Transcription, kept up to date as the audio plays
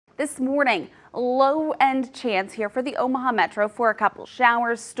This morning, low end chance here for the Omaha Metro for a couple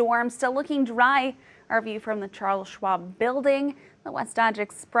showers, storms, still looking dry. Our view from the Charles Schwab building, the West Dodge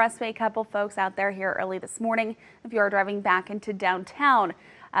Expressway. Couple folks out there here early this morning. If you are driving back into downtown,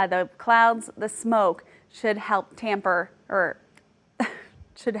 the clouds, the smoke should help temper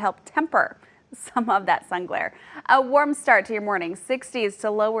some of that sun glare. A warm start to your morning, 60s to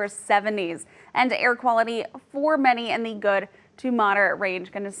lower 70s, and air quality for many in the good to moderate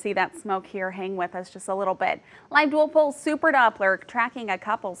range. Going to see that smoke here hang with us just a little bit. Live dual pole super Doppler tracking a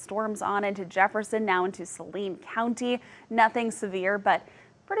couple storms on into Jefferson, now into Saline County. Nothing severe, but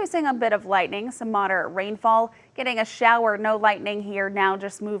producing a bit of lightning, some moderate rainfall. Getting a shower, no lightning here now,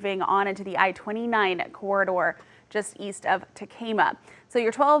 just moving on into the I-29 corridor just east of Tekamah. So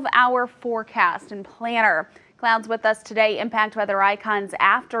your 12-hour forecast and planner. Clouds with us today, impact weather icons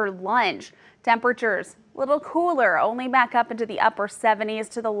after lunch. Temperatures a little cooler, only back up into the upper 70s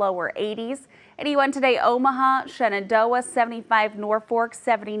to the lower 80s. 81 today, Omaha, Shenandoah, 75 Norfolk,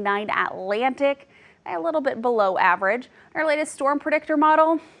 79 Atlantic, a little bit below average. Our latest storm predictor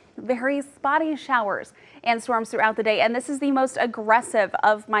model, very spotty showers and storms throughout the day, and this is the most aggressive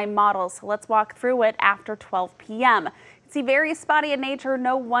of my models, so let's walk through it after 12 p.m. See, very spotty in nature,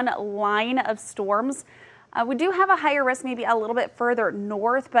 no one line of storms. We do have a higher risk maybe a little bit further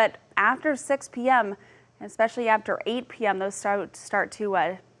north, but after 6 p.m., especially after 8 p.m., those start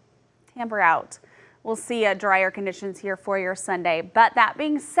to tamper out. We'll see drier conditions here for your Sunday. But that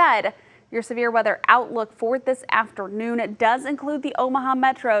being said, your severe weather outlook for this afternoon does include the Omaha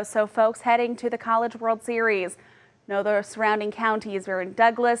Metro. So folks heading to the College World Series, know the surrounding counties. We're in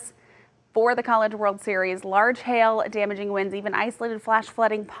Douglas for the College World Series. Large hail, damaging winds, even isolated flash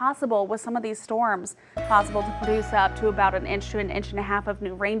flooding possible with some of these storms. Possible to produce up to about an inch to an inch and a half of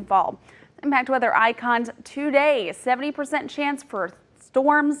new rainfall. Impact weather icons today, 70% chance for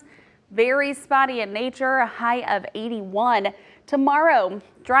storms, very spotty in nature, a high of 81. Tomorrow,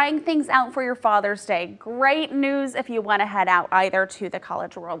 drying things out for your Father's Day. Great news if you want to head out either to the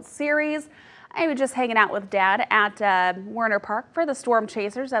College World Series. I was just hanging out with Dad at Warner Park for the Storm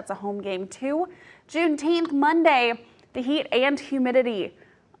Chasers. That's a home game too. Juneteenth, Monday, the heat and humidity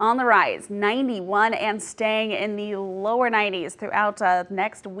on the rise, 91 and staying in the lower 90s throughout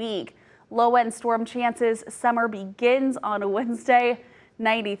next week. Low end storm chances. Summer begins on Wednesday,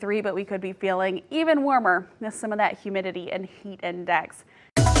 93, but we could be feeling even warmer with some of that humidity and heat index.